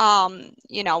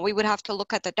 you know, we would have to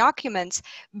look at the documents,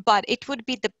 but it would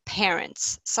be the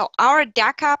parents. So our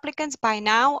DACA applicants by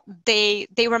now, they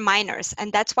were minors,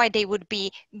 and that's why they would be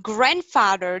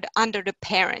grandfathered under the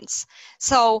parents.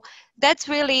 So that's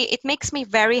really, it makes me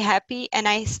very happy, and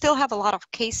I still have a lot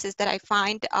of cases that I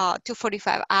find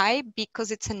 245I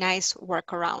because it's a nice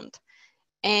workaround.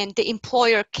 And the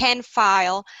employer can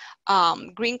file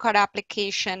green card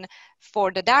application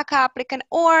for the DACA applicant,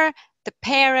 or the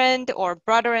parent or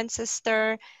brother and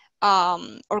sister,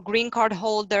 or green card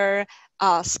holder,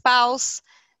 spouse.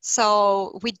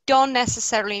 So we don't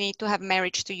necessarily need to have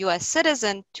marriage to US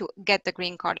citizen to get the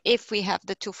green card if we have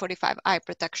the 245I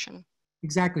protection.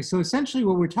 Exactly. So essentially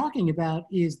what we're talking about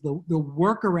is the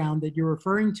workaround that you're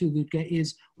referring to, Luca,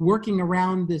 is working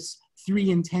around this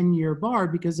 3 and 10-year bar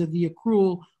because of the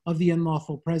accrual of the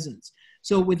unlawful presence.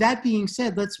 So with that being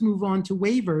said, let's move on to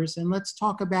waivers, and let's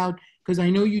talk about, because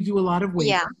I know you do a lot of waivers.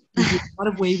 Yeah. We do a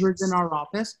lot of waivers in our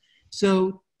office.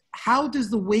 So how is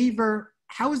the waiver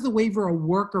a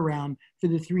workaround for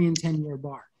the 3 and 10-year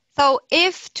bar? So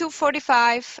if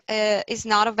 245 is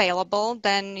not available,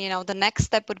 then, you know, the next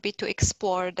step would be to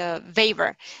explore the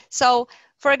waiver. So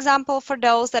for example, for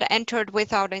those that entered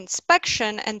without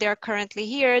inspection and they're currently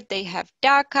here, they have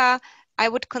DACA, I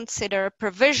would consider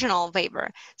provisional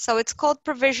waiver. So it's called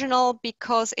provisional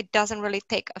because it doesn't really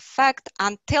take effect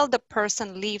until the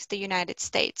person leaves the United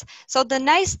States. So the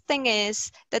nice thing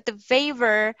is that the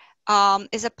waiver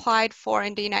is applied for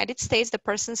in the United States, the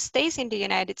person stays in the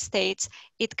United States,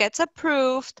 it gets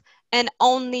approved, and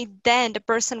only then the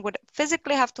person would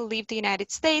physically have to leave the United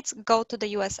States, go to the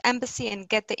US Embassy and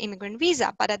get the immigrant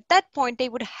visa. But at that point, they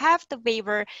would have the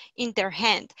waiver in their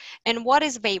hand. And what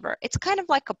is waiver? It's kind of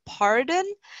like a pardon.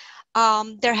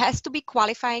 There has to be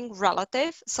qualifying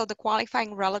relative. So the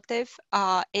qualifying relative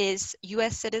is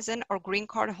US citizen or green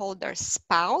card holder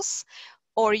spouse,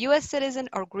 or US citizen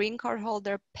or green card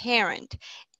holder parent.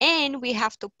 And we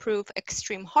have to prove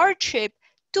extreme hardship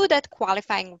to that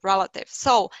qualifying relative.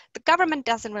 So the government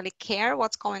doesn't really care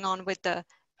what's going on with the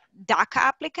DACA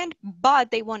applicant, but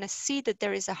they want to see that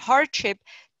there is a hardship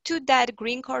to that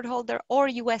green card holder or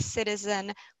US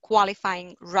citizen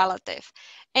qualifying relative.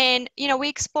 And, you know, we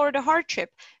explore the hardship.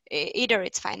 Either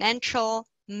it's financial,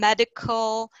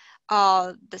 medical,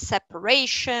 the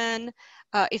separation,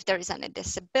 if there is any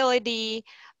disability,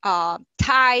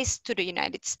 ties to the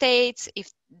United States, if,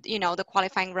 you know, the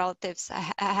qualifying relatives,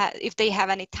 if they have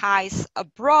any ties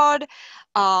abroad.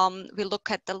 We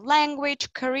look at the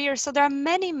language, career. So there are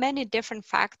many, many different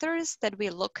factors that we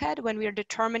look at when we are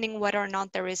determining whether or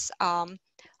not there is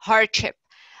hardship.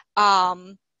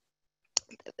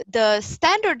 The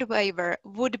standard waiver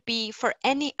would be for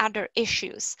any other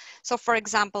issues. So for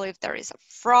example, if there is a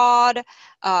fraud,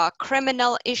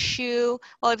 criminal issue,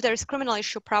 well, if there is criminal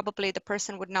issue, probably the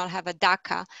person would not have a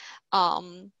DACA.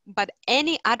 But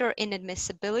any other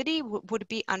inadmissibility would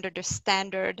be under the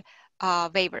standard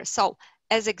waiver. So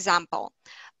as example,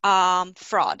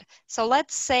 fraud. So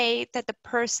let's say that the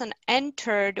person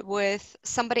entered with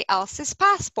somebody else's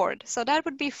passport. So that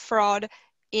would be fraud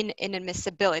in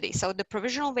inadmissibility. So the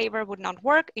provisional waiver would not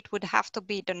work. It would have to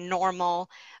be the normal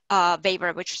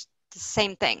waiver, which is the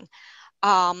same thing.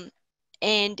 And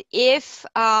if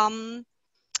I'm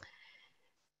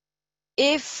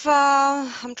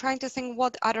trying to think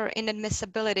what other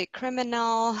inadmissibility,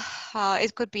 criminal,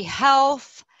 it could be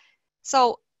health.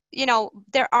 So, you know,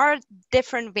 there are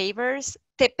different waivers.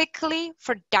 Typically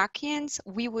for DACIans,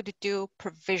 we would do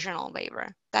provisional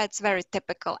waiver. That's very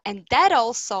typical. And that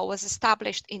also was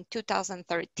established in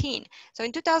 2013. So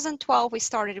in 2012, we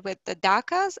started with the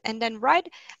DACAs, and then right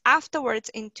afterwards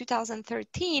in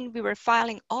 2013, we were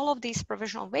filing all of these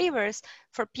provisional waivers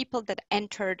for people that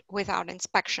entered without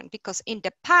inspection, because in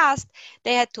the past,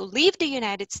 they had to leave the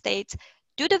United States,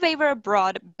 do the waiver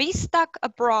abroad, be stuck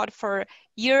abroad for a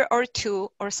year or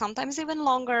two, or sometimes even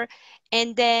longer,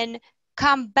 and then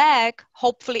come back,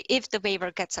 hopefully, if the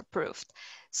waiver gets approved.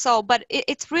 So, but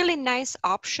it's really nice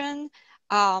option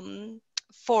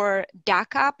for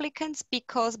DACA applicants,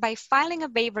 because by filing a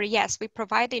waiver, yes, we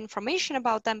provide the information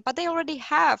about them, but they already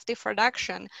have deferred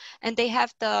action and they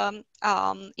have the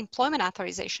employment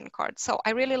authorization card. So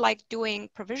I really like doing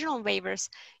provisional waivers,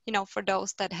 you know, for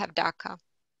those that have DACA.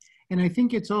 And I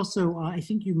think it's also, I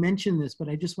think you mentioned this, but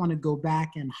I just want to go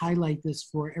back and highlight this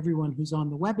for everyone who's on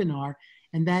the webinar.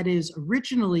 And that is,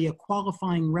 originally a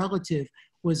qualifying relative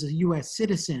was a US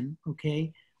citizen,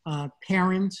 okay,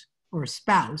 parent or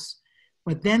spouse,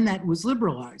 but then that was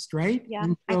liberalized, right? Yeah,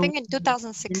 so, I think in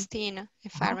 2016,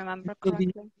 if I remember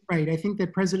correctly. Right, I think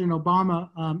that President Obama,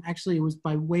 actually it was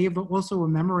by way of also a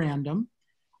memorandum.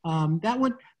 That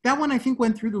one I think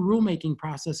went through the rulemaking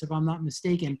process, if I'm not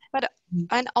mistaken. But,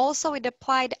 and also it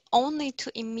applied only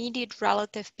to immediate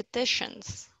relative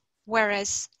petitions,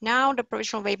 whereas now the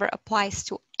provisional waiver applies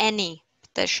to any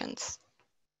petitions.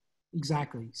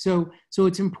 Exactly. So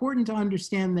it's important to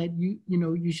understand that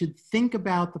you should think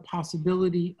about the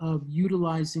possibility of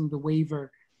utilizing the waiver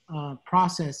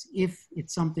process if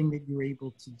it's something that you're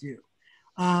able to do.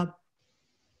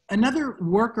 Another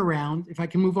workaround, if I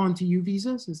can move on to U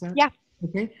visas, is that? Yeah.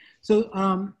 Okay. So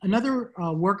another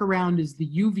workaround is the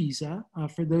U visa.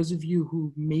 For those of you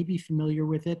who may be familiar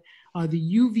with it, the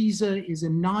U visa is a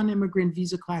non-immigrant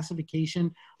visa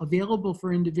classification available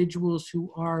for individuals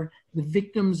who are the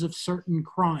victims of certain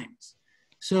crimes.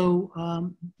 So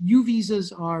U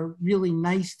visas are really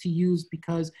nice to use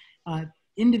because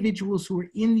individuals who are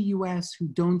in the US who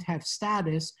don't have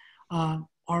status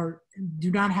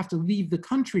do not have to leave the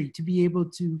country to be able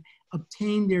to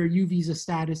obtain their U visa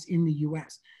status in the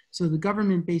US. So the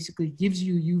government basically gives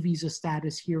you U visa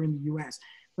status here in the US.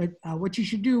 But what you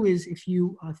should do is, if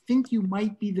you think you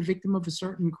might be the victim of a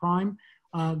certain crime,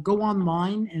 go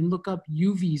online and look up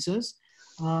U visas.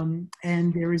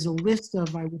 And there is a list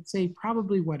of, I would say,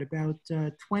 probably what, about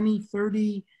 20,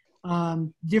 30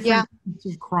 different types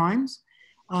of crimes.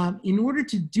 In order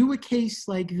to do a case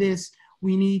like this,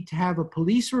 we need to have a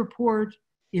police report.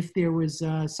 If there was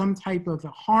some type of a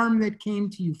harm that came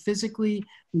to you physically,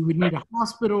 we would need a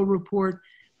hospital report.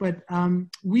 But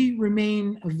we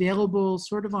remain available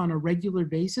sort of on a regular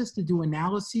basis to do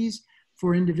analyses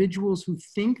for individuals who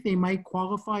think they might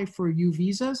qualify for U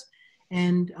visas.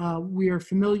 And we are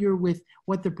familiar with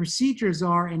what the procedures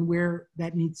are and where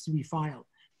that needs to be filed.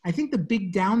 I think the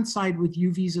big downside with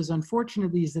U visas,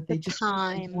 unfortunately, is that they just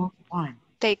take a long time.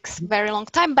 Takes very long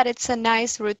time, but it's a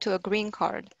nice route to a green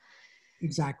card.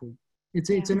 Exactly. It's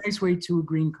a nice way to a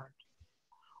green card.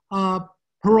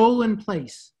 Parole in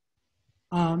place.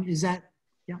 Is that,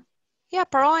 yeah? Yeah,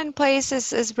 parole in place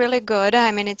is really good.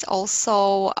 I mean, it's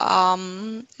also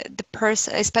the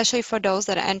person, especially for those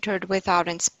that entered without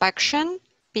inspection,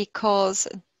 because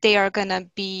they are gonna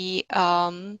be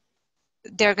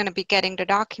getting the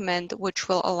document which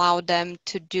will allow them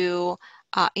to do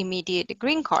immediate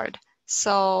green card.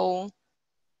 So,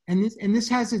 and this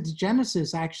has its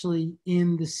genesis actually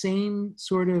in the same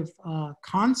sort of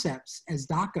concepts as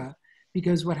DACA,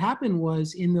 because what happened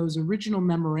was, in those original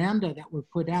memoranda that were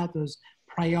put out, those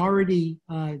priority,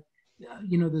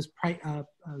 those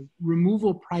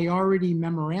removal priority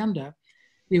memoranda,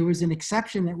 there was an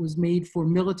exception that was made for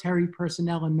military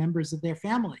personnel and members of their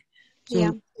family.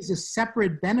 So it's a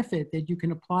separate benefit that you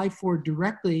can apply for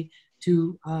directly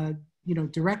to,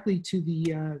 directly to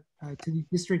the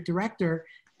district director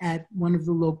at one of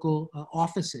the local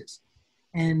offices.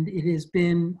 And it has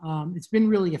been, it's been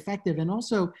really effective. And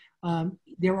also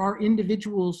there are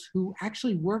individuals who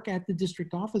actually work at the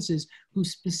district offices who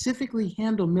specifically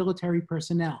handle military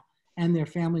personnel and their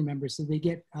family members. So they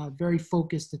get very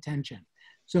focused attention.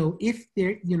 So if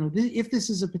there, if this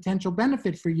is a potential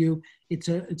benefit for you, it's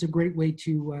a great way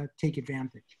to take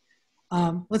advantage.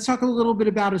 Let's talk a little bit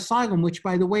about asylum, which,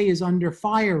 by the way, is under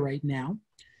fire right now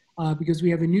because we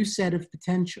have a new set of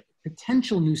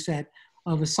potential new set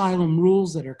of asylum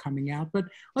rules that are coming out. But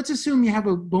let's assume you have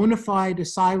a bona fide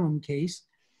asylum case.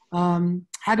 For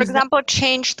example,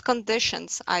 changed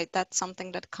conditions. That's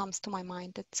something that comes to my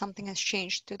mind, that something has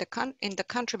changed to in the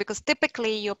country, because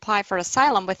typically you apply for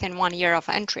asylum within 1 year of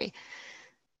entry.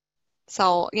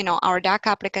 So, you know, our DACA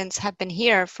applicants have been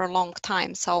here for a long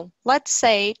time. So let's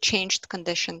say changed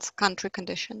conditions, country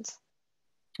conditions.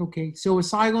 Okay, so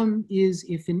asylum is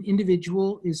if an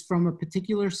individual is from a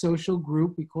particular social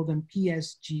group, we call them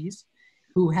PSGs,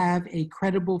 who have a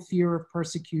credible fear of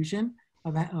persecution,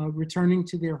 of returning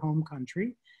to their home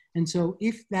country. And so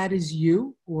if that is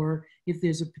you, or if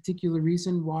there's a particular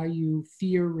reason why you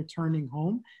fear returning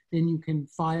home, then you can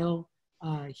file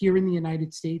here in the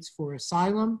United States for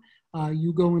asylum.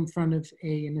 You go in front of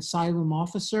an asylum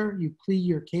officer, you plea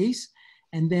your case,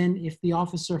 and then if the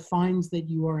officer finds that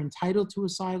you are entitled to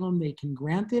asylum, they can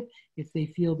grant it. If they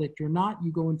feel that you're not,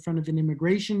 you go in front of an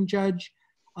immigration judge.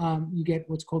 You get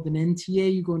what's called an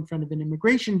NTA, you go in front of an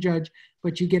immigration judge,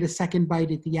 but you get a second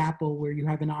bite at the apple where you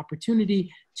have an opportunity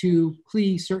to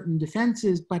plea certain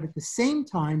defenses, but at the same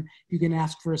time, you can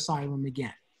ask for asylum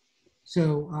again.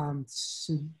 So,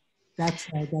 that's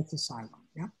asylum,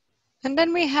 yeah. And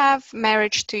then we have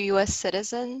marriage to US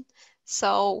citizen.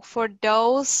 So for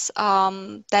those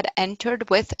that entered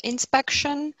with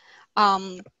inspection,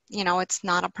 you know, it's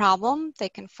not a problem. They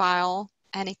can file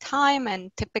anytime,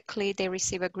 and typically they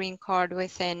receive a green card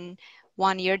within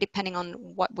 1 year, depending on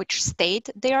which state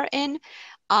they are in.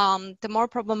 The more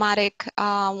problematic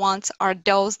ones are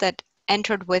those that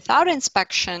entered without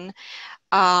inspection.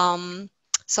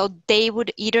 So they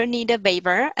would either need a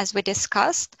waiver, as we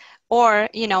discussed, or,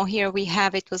 you know, here we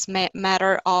have, it was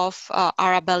matter of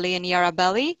Arabelli and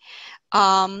Yarabelli,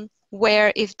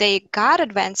 where if they got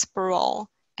advance parole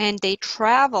and they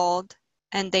traveled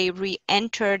and they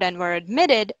re-entered and were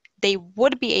admitted, they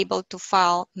would be able to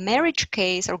file marriage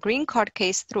case or green card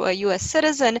case through a US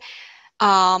citizen,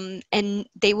 and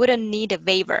they wouldn't need a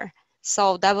waiver.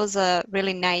 So that was a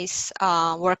really nice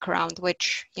workaround,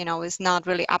 which, you know, is not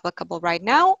really applicable right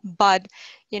now, but,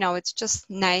 you know, it's just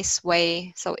nice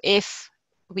way. So if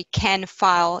we can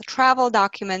file travel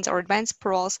documents or advance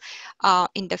paroles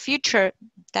in the future,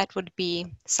 that would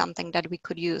be something that we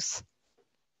could use.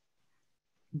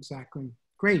 Exactly.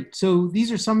 Great. So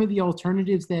these are some of the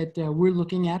alternatives that we're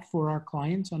looking at for our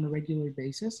clients on a regular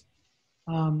basis.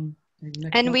 And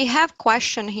we have a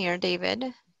question here,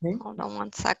 David. Okay. Hold on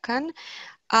 1 second.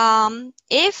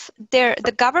 If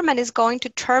the government is going to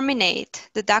terminate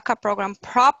the DACA program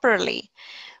properly,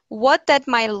 what that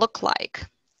might look like?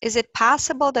 Is it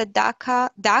possible that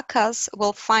DACAs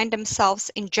will find themselves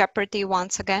in jeopardy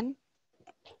once again?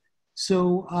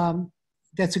 So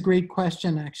that's a great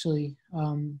question, actually.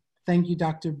 Thank you,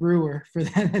 Dr. Brewer, for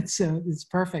that. It's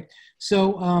perfect.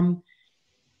 So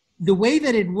the way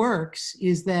that it works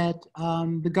is that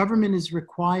the government is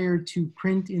required to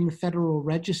print in the Federal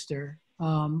Register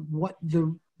what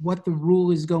the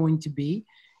rule is going to be,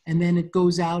 and then it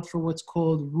goes out for what's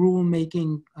called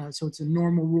rulemaking. So it's a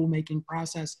normal rulemaking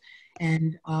process,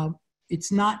 and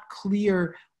it's not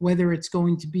clear whether it's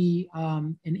going to be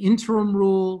an interim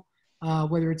rule,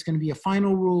 whether it's going to be a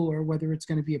final rule, or whether it's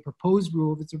going to be a proposed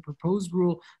rule. If it's a proposed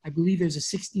rule, I believe there's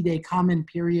a 60-day comment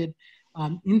period.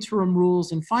 Interim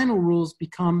rules and final rules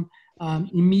become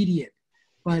immediate,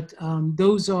 but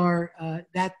those are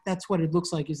that's what it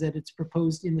looks like, is that it's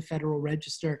proposed in the Federal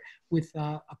Register with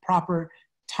a proper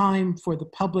time for the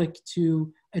public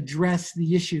to address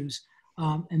the issues,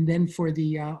 and then for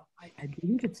the I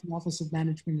believe it's the Office of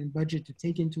Management and Budget to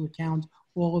take into account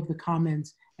all of the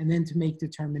comments and then to make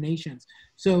determinations.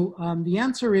 So the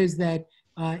answer is that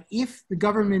if the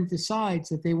government decides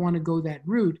that they want to go that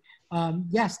route,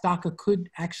 yes, DACA could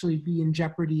actually be in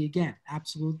jeopardy again.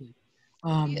 Absolutely.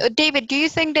 David, do you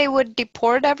think they would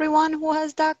deport everyone who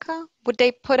has DACA? Would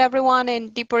they put everyone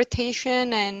in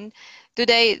deportation? And do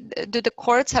the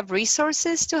courts have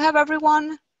resources to have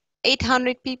everyone,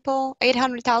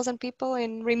 800,000 people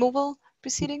in removal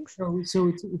proceedings?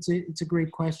 So it's a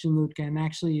great question, Luke, and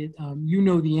actually you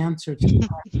know the answer to the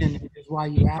question, which is why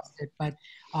you asked it. But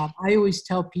I always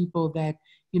tell people that,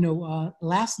 you know,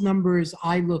 last numbers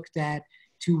I looked at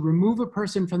to remove a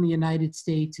person from the United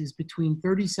States is between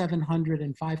 $3,700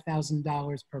 and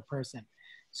 $5,000 per person.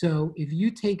 So if you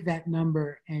take that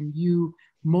number and you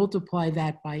multiply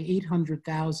that by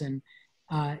 800,000,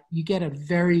 you get a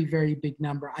very, very big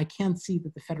number. I can't see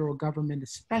that the federal government,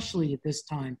 especially at this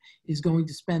time, is going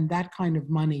to spend that kind of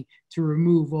money to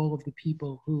remove all of the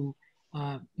people who,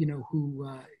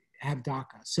 have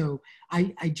DACA. So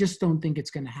I just don't think it's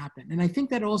going to happen. And I think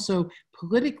that also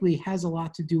politically has a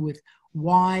lot to do with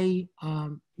why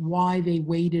they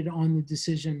waited on the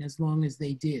decision as long as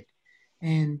they did.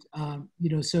 And,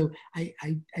 so I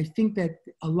think that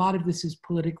a lot of this is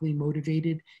politically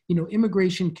motivated. You know,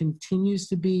 immigration continues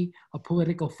to be a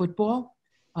political football.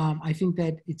 I think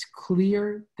that it's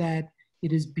clear that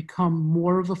it has become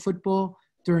more of a football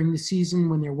during the season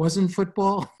when there wasn't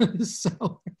football.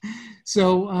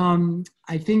 So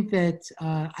I think that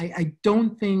I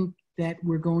don't think that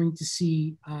we're going to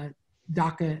see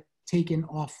DACA taken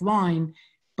offline,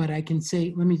 but I can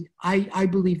say, I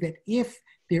believe that if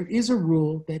there is a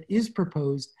rule that is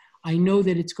proposed, I know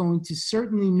that it's going to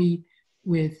certainly meet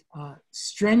with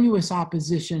strenuous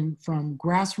opposition from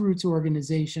grassroots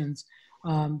organizations,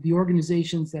 the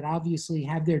organizations that obviously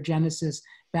have their genesis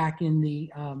back in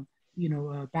the,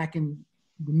 back in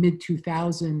the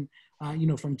mid-2000,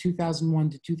 from 2001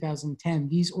 to 2010.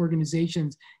 These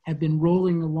organizations have been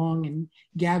rolling along and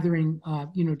gathering,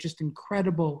 just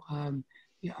incredible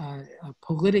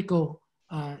political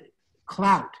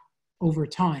clout over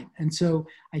time. And so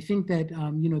I think that,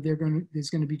 there's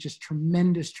going to be just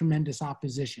tremendous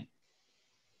opposition.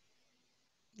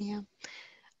 Yeah.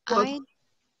 Well,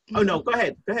 oh, no, go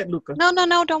ahead. Go ahead, Luca.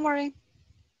 No, don't worry.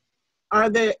 Are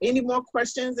there any more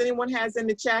questions anyone has in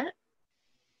the chat?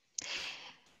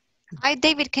 Hi,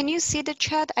 David, can you see the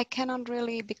chat? I cannot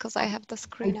really because I have the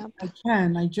screen up. I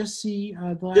can. I just see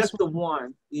the last just the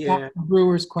one. Yeah.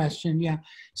 Brewer's question. Yeah.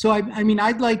 So I mean,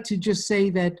 I'd like to just say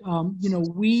that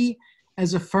we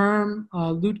as a firm,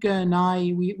 Lutka and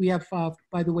I, we have,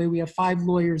 by the way, we have 5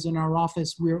 lawyers in our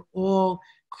office. We're all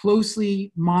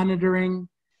closely monitoring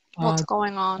what's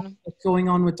going on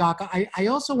with DACA. I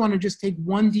also want to just take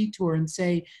one detour and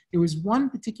say there was one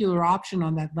particular option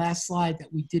on that last slide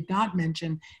that we did not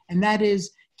mention, and that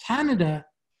is Canada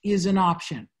is an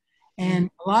option. And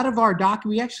a lot of our DACA,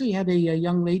 we actually had a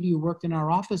young lady who worked in our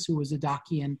office who was a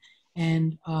DACIan,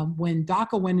 and when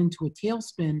DACA went into a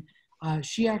tailspin,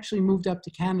 she actually moved up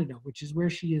to Canada, which is where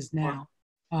she is now.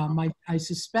 I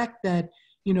suspect that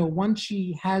once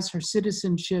she has her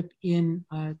citizenship in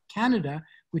Canada,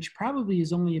 which probably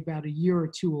is only about a year or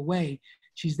 2 away,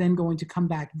 she's then going to come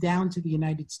back down to the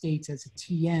United States as a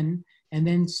TN and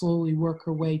then slowly work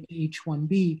her way to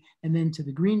H-1B and then to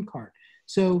the green card.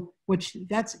 So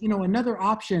that's, another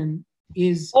option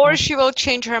is... Or she will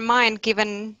change her mind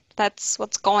given that's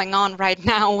what's going on right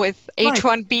now with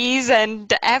H-1Bs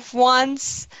and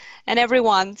F-1s and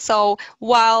everyone. So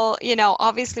while,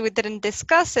 obviously we didn't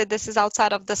discuss it, this is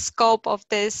outside of the scope of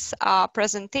this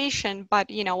presentation, but,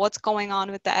 what's going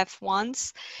on with the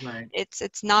F-1s, right.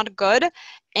 It's not good.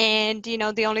 And,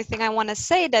 the only thing I want to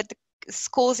say that the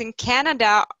schools in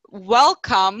Canada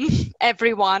welcome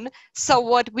everyone. So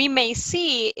what we may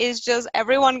see is just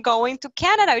everyone going to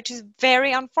Canada, which is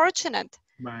very unfortunate.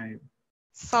 Right.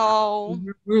 So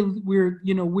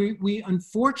we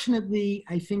unfortunately,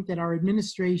 I think that our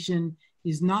administration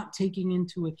is not taking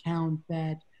into account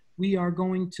that we are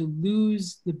going to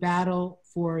lose the battle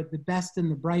for the best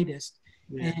and the brightest.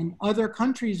 Yeah. And other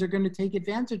countries are going to take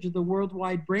advantage of the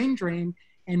worldwide brain drain,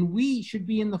 and we should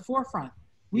be in the forefront.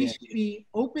 We should be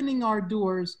opening our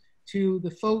doors to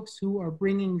the folks who are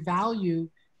bringing value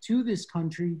to this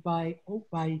country by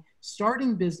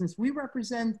starting business. We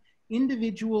represent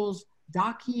individuals,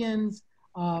 DACIans,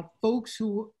 folks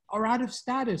who are out of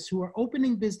status, who are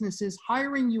opening businesses,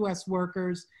 hiring U.S.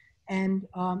 workers, and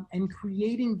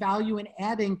creating value and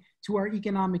adding to our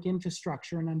economic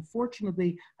infrastructure. And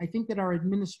unfortunately, I think that our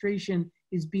administration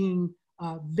is being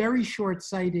very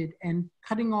short-sighted and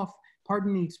cutting off,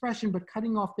 pardon the expression, but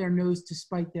cutting off their nose to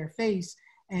spite their face.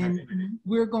 And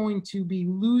we're going to be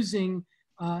losing,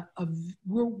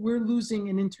 we're losing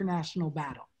an international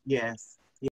battle. Yes.